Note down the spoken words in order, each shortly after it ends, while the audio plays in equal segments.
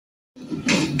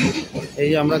এই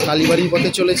যে আমরা কালীবাড়ির পথে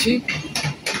চলেছি।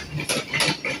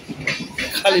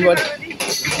 কালীবাড়ি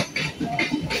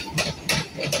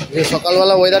যে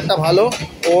সকালবেলা ওয়েদারটা ভালো,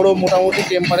 ওরও মোটামুটি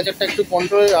টেম্পারেচারটা একটু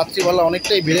কন্ট্রোলে, রাত্রিবেলা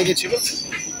অনেকটাই বেড়ে গেছিলো,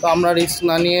 তো আমরা রিস্ক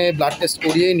না নিয়ে ব্লাড টেস্ট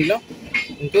করিয়েই নিলাম।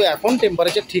 কিন্তু এখন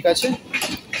টেম্পারেচার ঠিক আছে,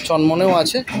 চনমনেও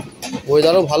আছে,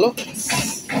 ওয়েদারও ভালো।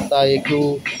 তাই একটু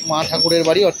মা ঠাকুরের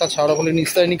বাড়ি অর্থাৎ শেওড়াফুলির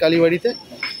নিস্তারিণী কালীবাড়িতে,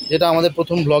 যেটা আমাদের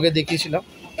প্রথম ব্লগে দেখিয়েছিলাম,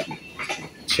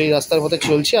 সেই রাস্তার পথে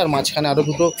চলছি। আর মাঝখানে আরও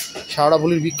দুটো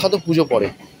শেওড়াফুলির বিখ্যাত পুজো পড়ে,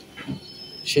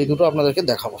 সেই দুটো আপনাদেরকে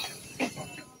দেখাবো।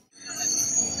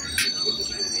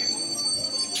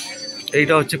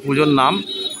 এইটা হচ্ছে পুজোর নাম।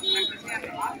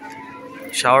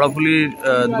 শেওড়াফুলির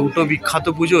দুটো বিখ্যাত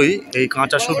পুজোই এই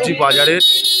কাঁচা সবজি বাজারের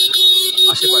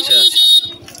আশেপাশে আছে।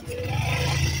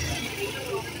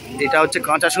 এটা হচ্ছে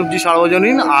কাঁচা সবজি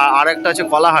সার্বজনীন, আর একটা আছে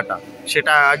কলাহাটা,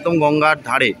 সেটা একদম গঙ্গার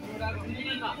ধারে।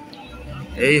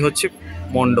 এই হচ্ছে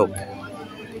মণ্ডপ।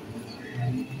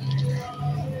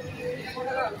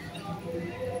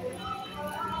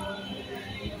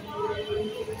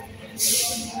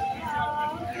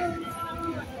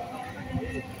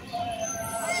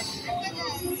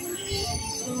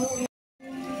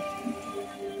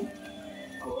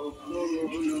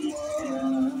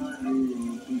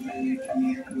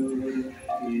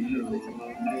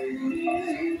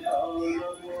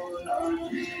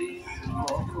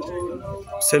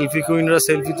 সেলফি কুইনরা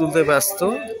সেলফি তুলতে ব্যস্ত,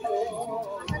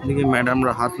 এদিকে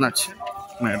ম্যাডামরা হাত নাচছে।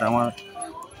 ম্যাডাম আর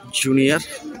জুনিয়র।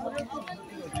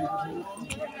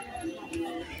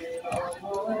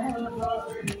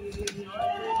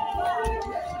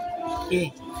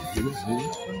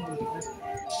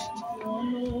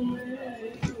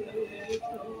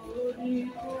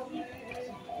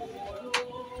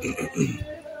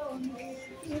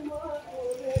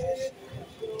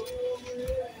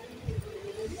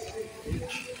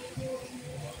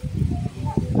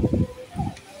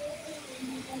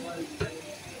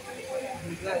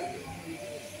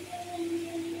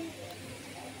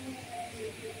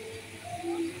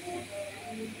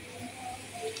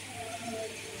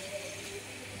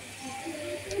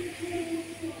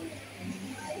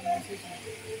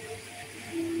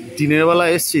 দিনের বেলা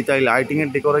এসছি তাই লাইটিং এর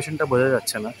ডেকোরেশনটা বোঝা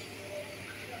যাচ্ছে না,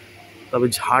 তবে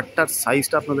ঝাড়টার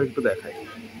সাইজটা আপনাদের একটু দেখাই।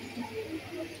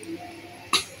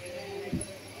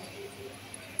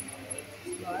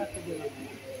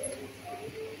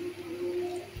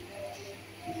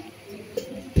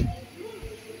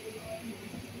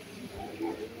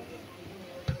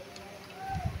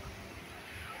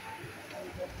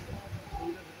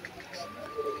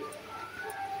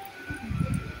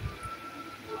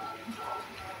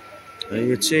 এই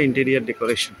হচ্ছে ইন্টেরিয়ার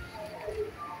ডেকোরেশন।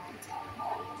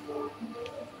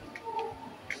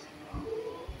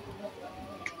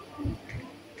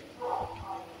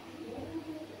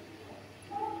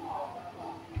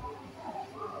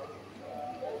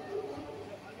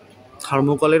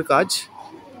 থার্মোকলের কাজ,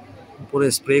 উপরে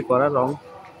স্প্রে করা রং,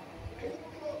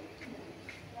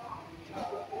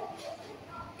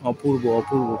 অপূর্ব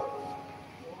অপূর্ব।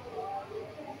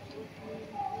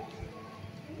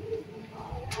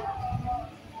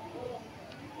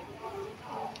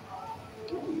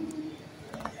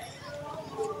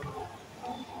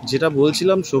 যেটা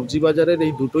বলছিলাম, সবজি বাজারের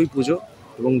এই দুটোই পুজো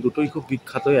এবং দুটোই খুব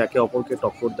বিখ্যাত, একে অপরকে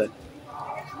টক্কর দেয়।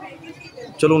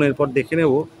 চলুন এরপর দেখে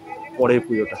নেব পরের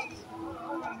পুজোটা।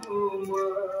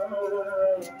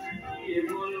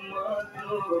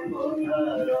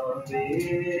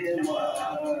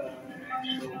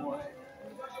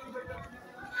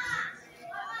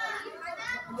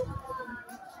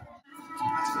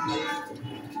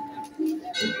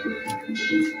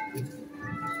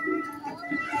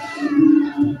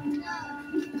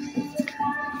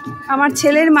 আমার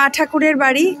ছেলের মা ঠাকুরের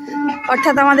বাড়ি,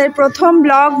 অর্থাৎ আমাদের প্রথম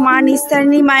ব্লগ মা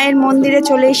নিস্তারিণী মায়ের মন্দিরে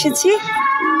চলে এসেছি।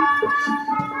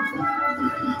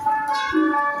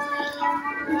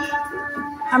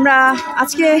 আমরা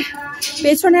আজকে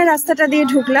পেছনের রাস্তাটা দিয়ে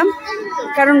ঢুকলাম,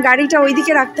 কারণ গাড়িটা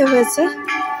ওইদিকে রাখতে হয়েছে।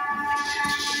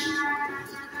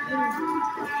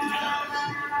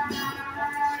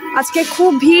 আজকে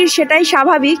খুব ভিড়, সেটাই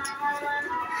স্বাভাবিক।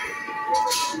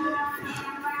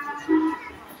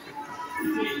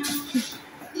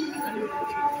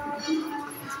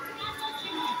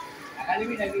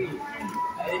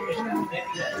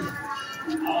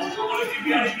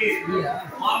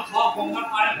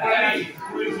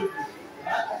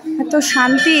 এত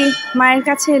শান্তি, মায়ের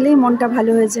কাছে এলেই মনটা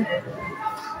ভালো হয়ে যায়।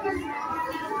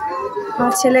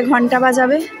 আমার ছেলে ঘন্টা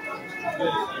বাজাবে।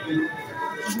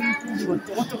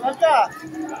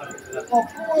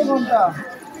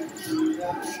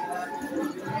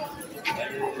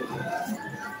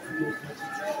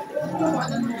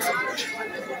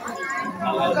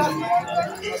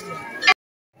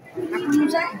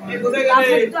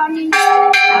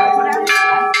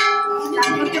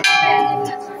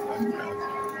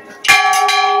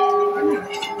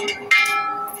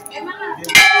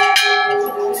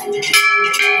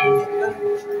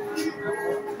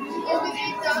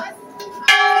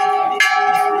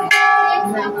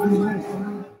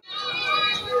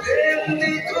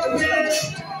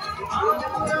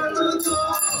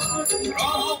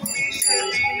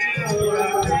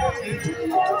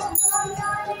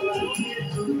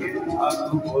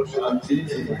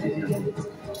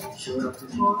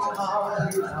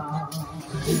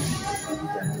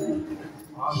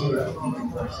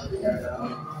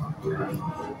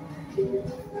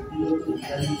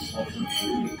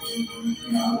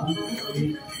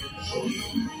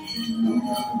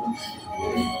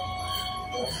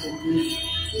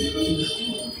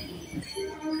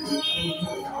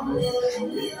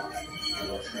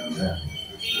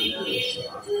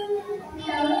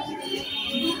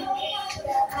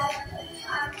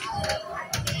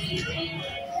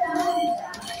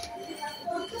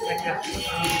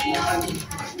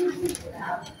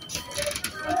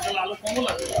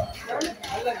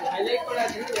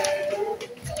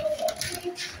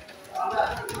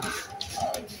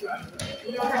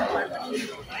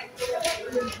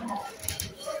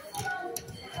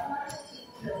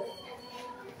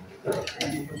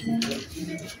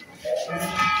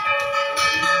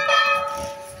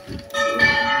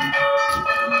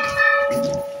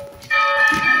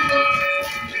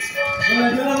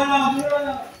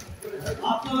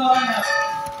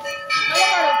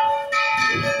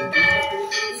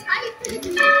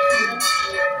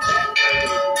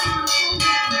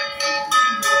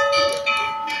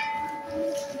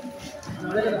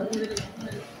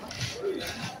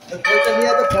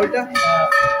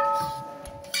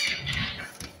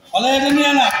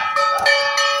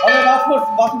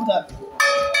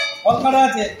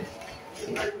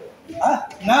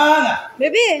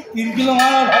 বেবি 3 কিলো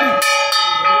মাল ভারী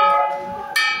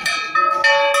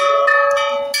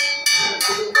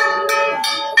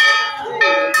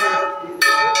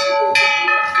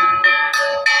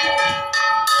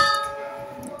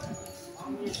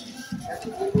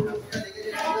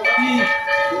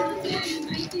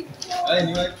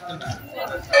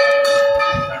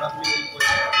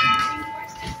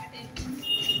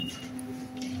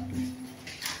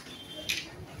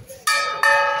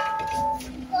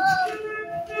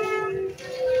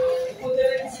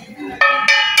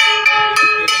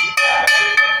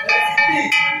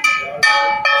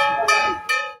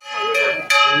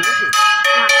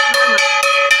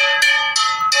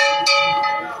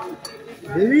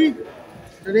বেবি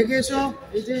রেখে এসো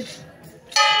এই যে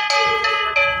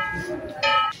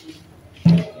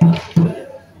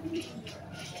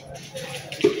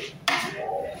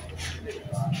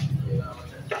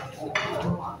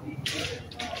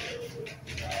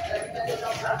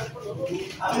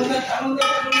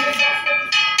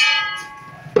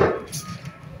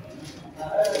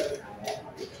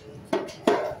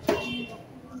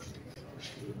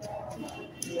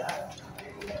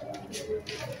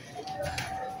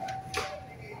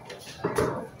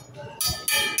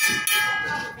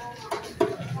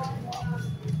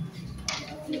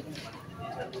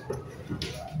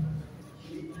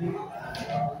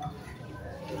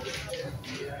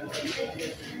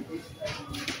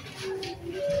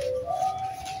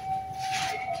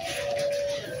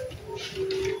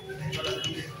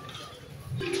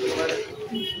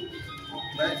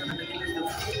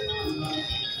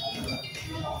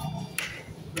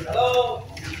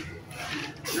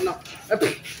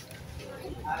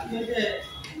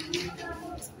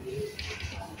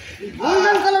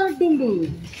গোল্ডেন কালারের ডুমডুম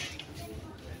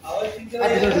আর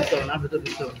ভিতরে ঢুকতে হবে না ভিতরে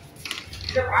ঢুকতে হবে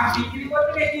বিক্রি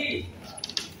করতে নাকি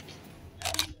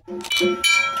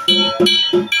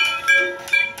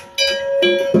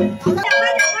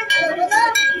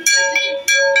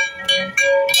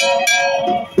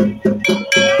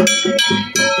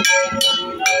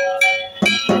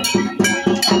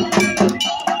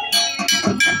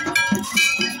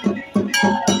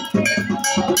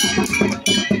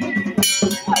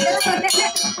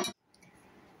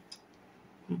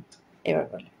এবার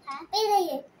বলো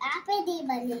আপে দিয়ে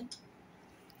বলে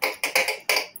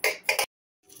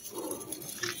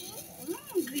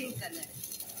গ্রিন কালার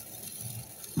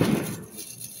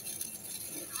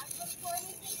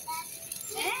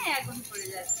হ্যাঁ এখন পড়ে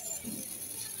যাচ্ছে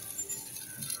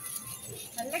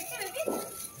ভালো লাগছে বেবি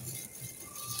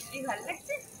এই ভালো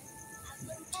লাগছে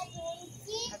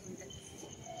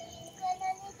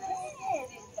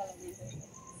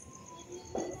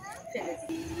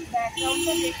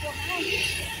ব্যাকগ্রাউন্ডটা দেখো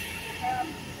হ্যাঁ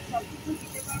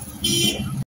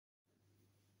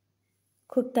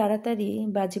খুব তাড়াতাড়ি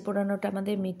বাজি পোড়ানোটা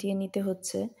আমাদের মিটিয়ে নিতে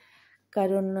হচ্ছে,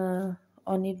 কারণ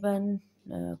অনির্বাণ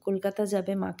কলকাতা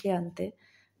যাবে মাকে আনতে।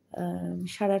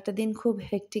 সারাটা দিন খুব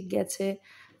হেক্টিক গেছে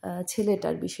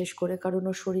ছেলেটার, বিশেষ করে কারণ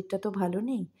ওর শরীরটা তো ভালো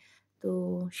নেই। তো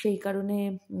সেই কারণে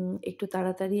একটু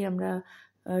তাড়াতাড়ি আমরা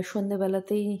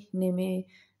সন্ধেবেলাতেই নেমে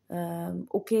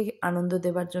ওকে আনন্দ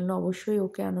দেবার জন্য, অবশ্যই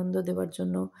ওকে আনন্দ দেবার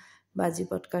জন্য বাজি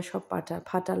পটকা সব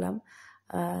ফাটালাম।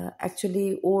 অ্যাকচুয়ালি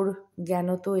ওর জ্ঞান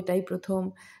তো এটাই প্রথম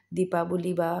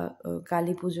দীপাবলি বা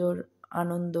কালী পুজোর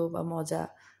আনন্দ বা মজা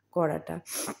করাটা।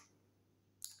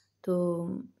 তো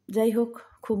যাই হোক,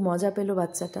 খুব মজা পেল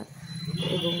বাচ্চাটা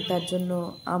এবং তার জন্য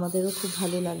আমাদেরও খুব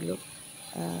ভালো লাগলো।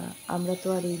 আমরা তো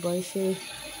আর এই বয়সে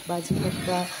বাজি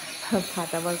পটকা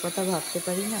ফাটাবার কথা ভাবতে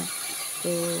পারি না,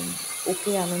 তো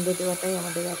ওকে আনন্দ দেওয়াটাই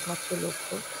আমাদের একমাত্র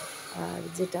লক্ষ্য, আর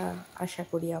যেটা আশা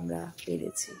করি আমরা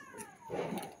পেরেছি।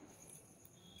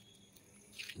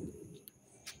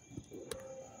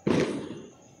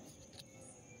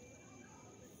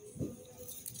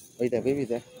 ওই দেখ বেবি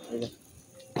দেখ, ওই দেখ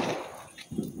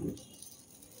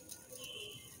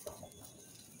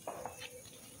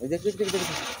ওই দেখ দেখ দেখ দেখ।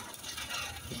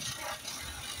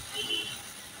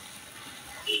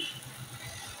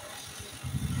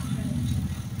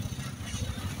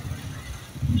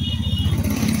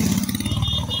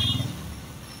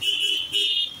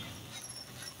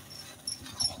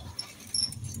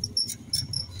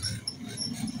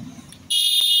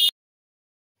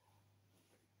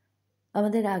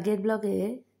 আমাদের আগের ব্লগে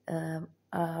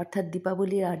অর্থাৎ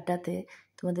দীপাবলির আড্ডাতে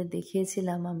তোমাদের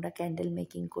দেখিয়েছিলাম আমরা ক্যান্ডেল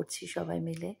মেকিং করছি সবাই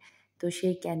মিলে। তো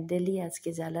সেই ক্যান্ডেলই আজকে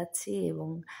জ্বালাচ্ছি এবং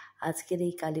আজকের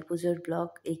এই কালী পুজোর ব্লগ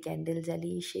এই ক্যান্ডেল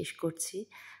জ্বালিয়েই শেষ করছি।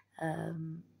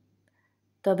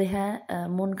 তবে হ্যাঁ,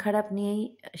 মন খারাপ নিয়েই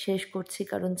শেষ করছি,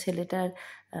 কারণ ছেলেটার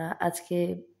আজকে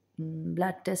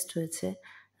ব্লাড টেস্ট হয়েছে।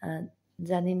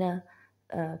 জানি না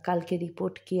কালকে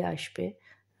রিপোর্ট কী আসবে।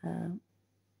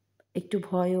 একটু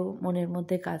ভয়ও মনের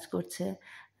মধ্যে কাজ করছে,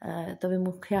 তবে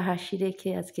মুখে হাসি রেখে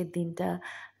আজকের দিনটা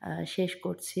শেষ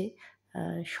করছি।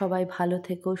 সবাই ভালো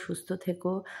থেকো, সুস্থ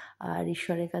থেকো, আর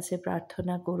ঈশ্বরের কাছে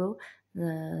প্রার্থনা করো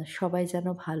সবাই যেন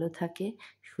ভালো থাকে,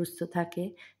 সুস্থ থাকে।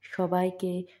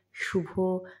 সবাইকে শুভ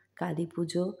কালী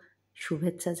পুজো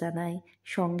শুভেচ্ছা জানাই।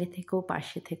 সঙ্গে থেকো,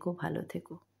 পাশে থেকো, ভালো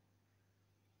থেকো।